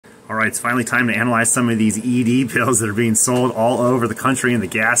Alright, it's finally time to analyze some of these ED pills that are being sold all over the country in the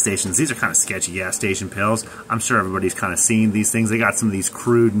gas stations. These are kind of sketchy gas station pills. I'm sure everybody's kind of seen these things. They got some of these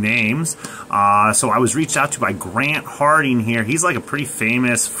crude names. So I was reached out to by Grant Harting here. He's like a pretty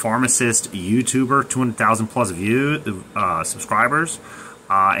famous pharmacist YouTuber, 200,000 plus subscribers.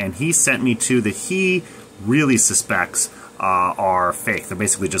 And he sent me to that he really suspects are fake. They're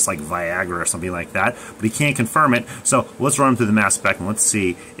basically just like Viagra or something like that, but he can't confirm it. So let's run them through the mass spec and let's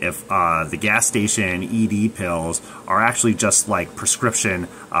see if the gas station ED pills are actually just like prescription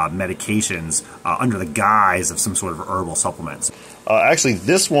medications under the guise of some sort of herbal supplements. Actually,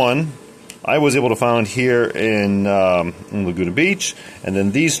 this one I was able to find here in Laguna Beach, and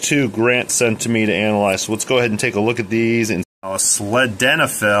then these two Grant sent to me to analyze. So let's go ahead and take a look at these. And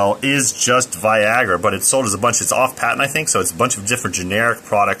Sildenafil is just Viagra, but it's sold as a bunch. It's off patent, I think, so it's a bunch of different generic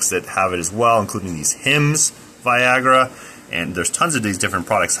products that have it as well, including these Hims Viagra, and there's tons of these different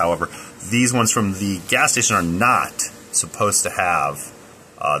products. However, these ones from the gas station are not supposed to have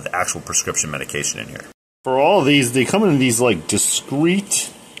the actual prescription medication in here. For all of these, they come in these like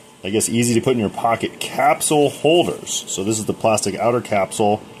discreet, I guess easy to put in your pocket capsule holders. So this is the plastic outer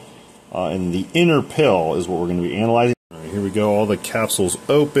capsule, and the inner pill is what we're going to be analyzing. Here we go, all the capsules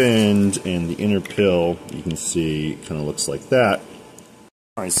opened, and the inner pill, you can see, kind of looks like that.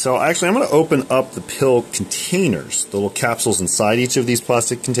 Alright, so actually I'm going to open up the pill containers, the little capsules inside each of these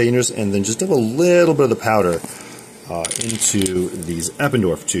plastic containers, and then just dip a little bit of the powder into these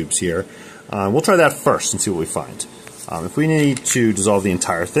Eppendorf tubes here. We'll try that first and see what we find. If we need to dissolve the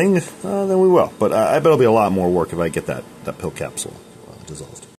entire thing, then we will. But I bet it'll be a lot more work if I get that pill capsule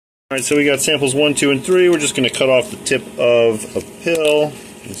dissolved. Alright, so we got samples 1, 2, and 3. We're just going to cut off the tip of a pill.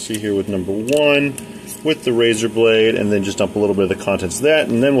 You can see here with number 1 with the razor blade, and then just dump a little bit of the contents of that,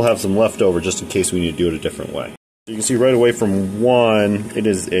 and then we'll have some left over just in case we need to do it a different way. You can see right away from 1, it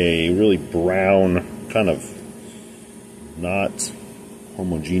is a really brown, kind of not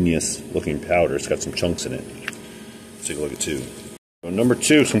homogeneous looking powder. It's got some chunks in it. Let's take a look at 2. So number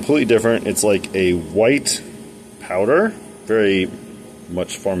 2 is completely different. It's like a white powder, very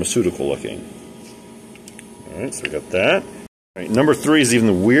much pharmaceutical looking. Alright, so we got that. Alright, number 3 is even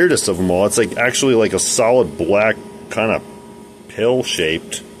the weirdest of them all. It's like actually like a solid black kind of pill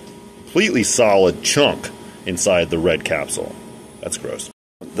shaped, completely solid chunk inside the red capsule. That's gross.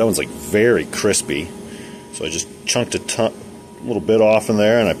 That one's like very crispy. So I just chunked a little bit off in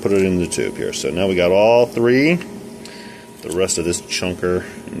there and I put it in the tube here. So now we got all 3. The rest of this chunker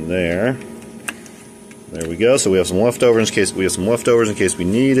in there. There we go. So we have some leftovers in case we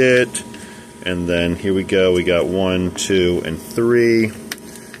need it. And then here we go. We got 1, 2, and 3.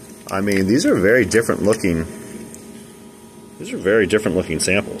 I mean, these are very different looking. These are very different looking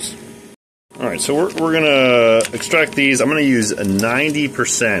samples. All right, so we're gonna extract these. I'm gonna use a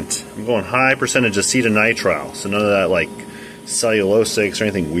 90%. I'm going high percentage acetonitrile. So none of that like cellulosics or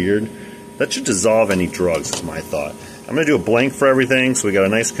anything weird. That should dissolve any drugs. Is my thought. I'm gonna do a blank for everything. So we got a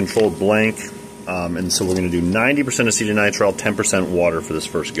nice controlled blank. And so we're going to do 90% acetonitrile, 10% water for this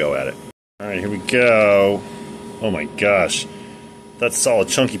first go at it. Alright, here we go. Oh my gosh. That solid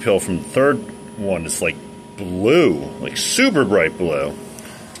chunky pill from the third one is like blue. Like super bright blue.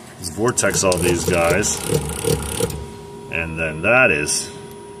 Let's vortex all these guys. And then that is...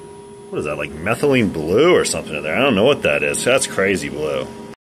 what is that, like methylene blue or something in there? I don't know what that is. That's crazy blue.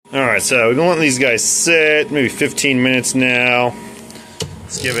 Alright, so we've been letting these guys sit. Maybe 15 minutes now.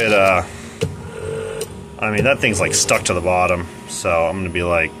 Let's give it a... I mean, that thing's like stuck to the bottom, so I'm going to be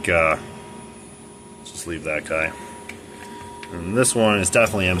like, just leave that guy. And this one is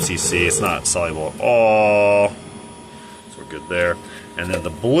definitely MCC. It's not soluble at all, so we're good there. And then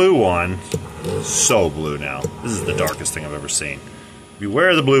the blue one, so blue now. This is the darkest thing I've ever seen.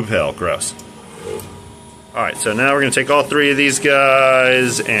 Beware the blue pill. Gross. Alright, so now we're going to take all 3 of these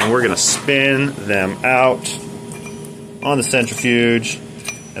guys, and we're going to spin them out on the centrifuge.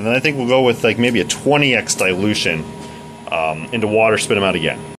 And then I think we'll go with like maybe a 20x dilution into water, spit them out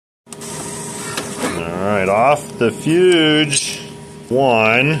again. Alright, off the fuge.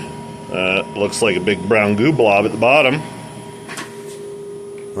 1. Looks like a big brown goo blob at the bottom.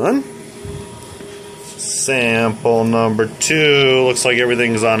 1. Sample number 2. Looks like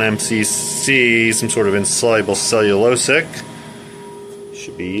everything's on MCC, some sort of insoluble cellulosic.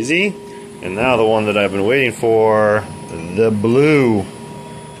 Should be easy. And now the one that I've been waiting for, the blue.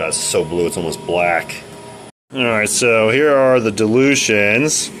 God, it's so blue, it's almost black. Alright, so here are the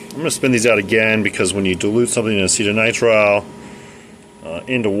dilutions. I'm going to spin these out again because when you dilute something in acetonitrile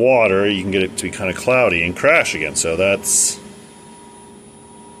into water, you can get it to be kind of cloudy and crash again. So that's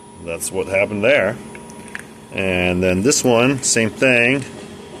what happened there. And then this one, same thing.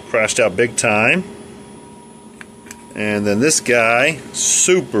 crashed out big time. And then this guy,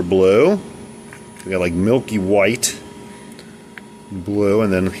 super blue. We got like milky white blue,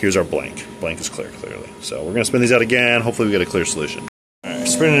 and then here's our blank. Blank is clear, clearly. So we're gonna spin these out again. Hopefully we get a clear solution. All right,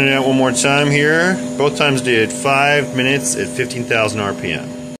 spinning it out one more time here. Both times did 5 minutes at 15,000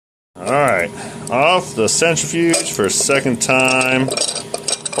 RPM. All right, off the centrifuge for a second time.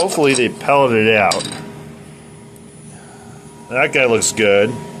 Hopefully they pelleted it out. That guy looks good.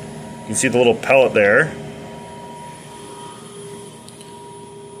 You can see the little pellet there.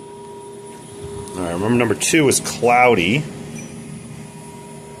 All right, remember number 2 is cloudy.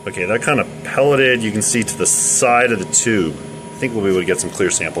 Okay, that kind of pelleted, you can see, to the side of the tube. I think we'll be able to get some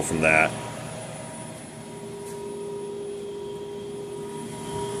clear sample from that.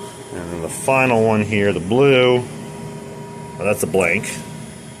 And then the final one here, the blue. Well, that's a blank.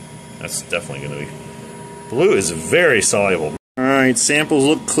 That's definitely going to be... Blue is very soluble. Alright, samples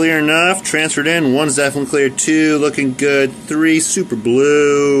look clear enough. Transferred in. 1's definitely clear. 2 looking good. 3 super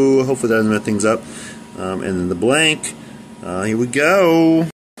blue. Hopefully that doesn't mess things up. And then the blank. Here we go.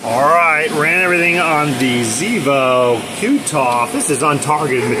 Alright, ran everything on the Zevo QTOF. This is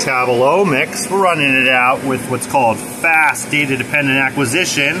untargeted metabolomics. We're running it out with what's called fast data-dependent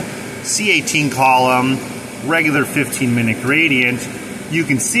acquisition, C18 column, regular 15-minute gradient. You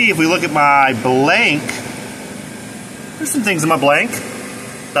can see if we look at my blank, there's some things in my blank.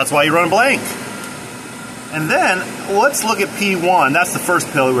 That's why you run a blank. And then, let's look at P1. That's the first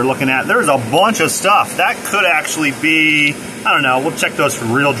pill we were looking at. There's a bunch of stuff. That could actually be, I don't know, we'll check those for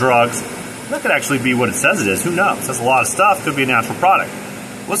real drugs. That could actually be what it says it is. Who knows? That's a lot of stuff. Could be a natural product.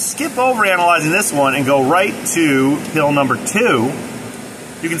 Let's skip over analyzing this one and go right to pill number 2.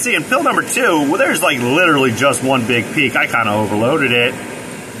 You can see in pill number 2, well, there's like literally just one big peak. I kind of overloaded it.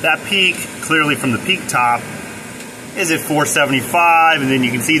 That peak, clearly from the peak top, is at 475, and then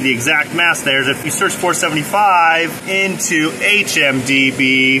you can see the exact mass there. If you search 475 into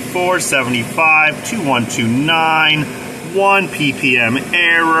HMDB, 475, 2129, 1 ppm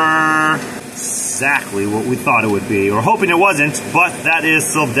error. Exactly what we thought it would be. We're hoping it wasn't, but that is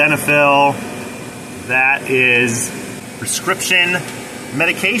sildenafil. That is prescription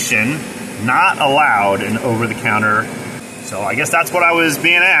medication, not allowed in over-the-counter. So I guess that's what I was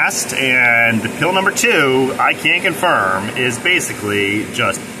being asked, and pill number 2, I can confirm, is basically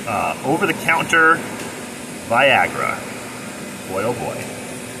just over-the-counter Viagra. Boy, oh boy.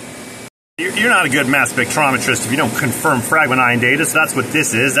 You're not a good mass spectrometrist if you don't confirm fragment ion data, so that's what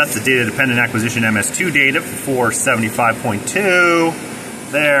this is. That's the data-dependent acquisition MS2 data for 475.2.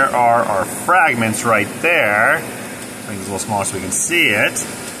 There are our fragments right there. Make this a little smaller so we can see it.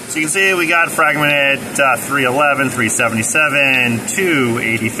 So you can see we got fragmented 311, 377,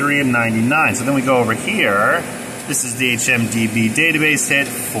 283, and 99. So then we go over here. This is the HMDB database hit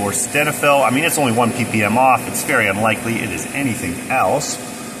for sildenafil. I mean, it's only 1 ppm off. It's very unlikely it is anything else.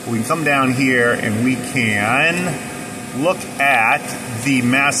 We can come down here and we can look at the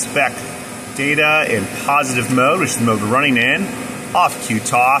mass spec data in positive mode, which is the mode we're running in, off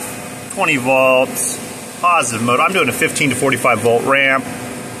QTOF, 20 volts, positive mode. I'm doing a 15 to 45 volt ramp.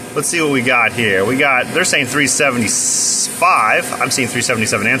 Let's see what we got here. They're saying 375. I'm seeing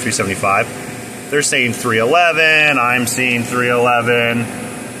 377 and 375. They're saying 311. I'm seeing 311.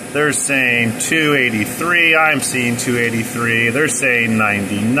 They're saying 283. I'm seeing 283. They're saying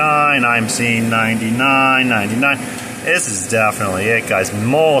 99. I'm seeing 99, 99. This is definitely it, guys.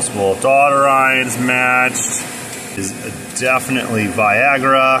 Multiple daughter ions matched. This is definitely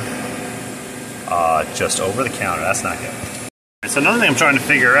Viagra. Just over the counter. That's not good. So another thing I'm trying to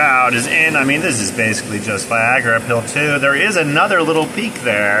figure out is this is basically just Viagra pill 2. There is another little peak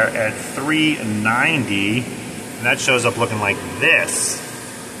there at 390, and that shows up looking like this.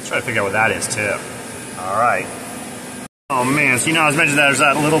 Let's try to figure out what that is too. All right. Oh man, so I was mentioning that there's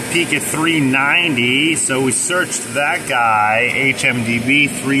that little peak at 390, so we searched that guy, HMDB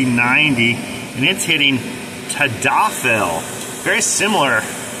 390, and it's hitting tadalafil. Very similar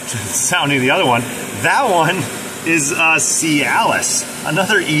to sounding the other one. That one is Cialis,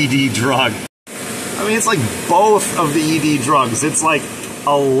 another ED drug. I mean, it's like both of the ED drugs. It's like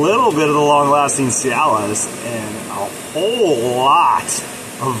a little bit of the long-lasting Cialis and a whole lot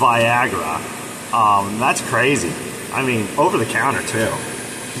of Viagra. That's crazy. I mean, over the counter too.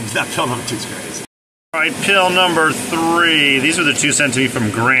 That pill number 2 is crazy. All right, pill number 3. These are the 2 sent to me from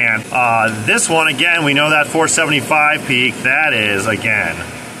Grant. This one, again, we know that 475 peak. That is, again,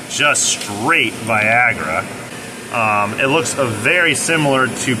 just straight Viagra. It looks very similar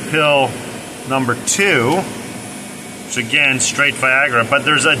to pill number 2, which again, straight Viagra, but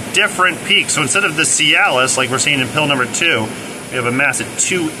there's a different peak. So instead of the Cialis, like we're seeing in pill number 2, We have a mass at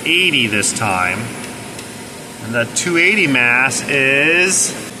 280 this time. And that 280 mass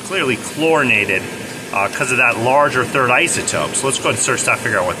is clearly chlorinated because of that larger third isotope. So let's go ahead and search that,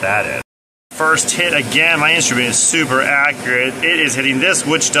 figure out what that is. First hit, again, my instrument is super accurate. It is hitting this,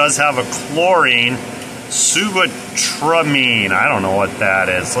 which does have a chlorine, subatramine. I don't know what that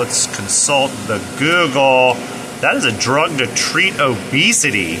is. Let's consult the Google. That is a drug to treat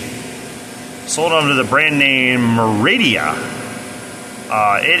obesity, sold under the brand name Meridia.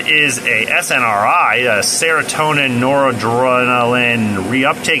 It is a SNRI, a serotonin noradrenaline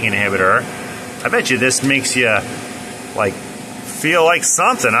reuptake inhibitor. I bet you this makes you like feel like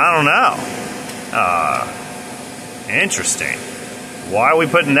something. I don't know. Interesting. Why are we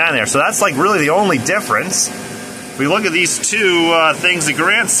putting that in there? So that's like really the only difference. If we look at these two things that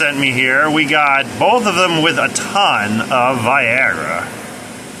Grant sent me here, we got both of them with a ton of Viagra.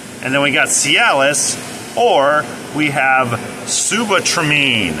 And then we got Cialis, or we have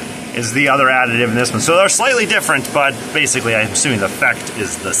subatramine is the other additive in this one. So they're slightly different, but basically I'm assuming the effect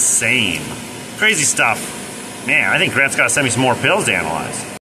is the same. Crazy stuff. Man, I think Grant's got to send me some more pills to analyze.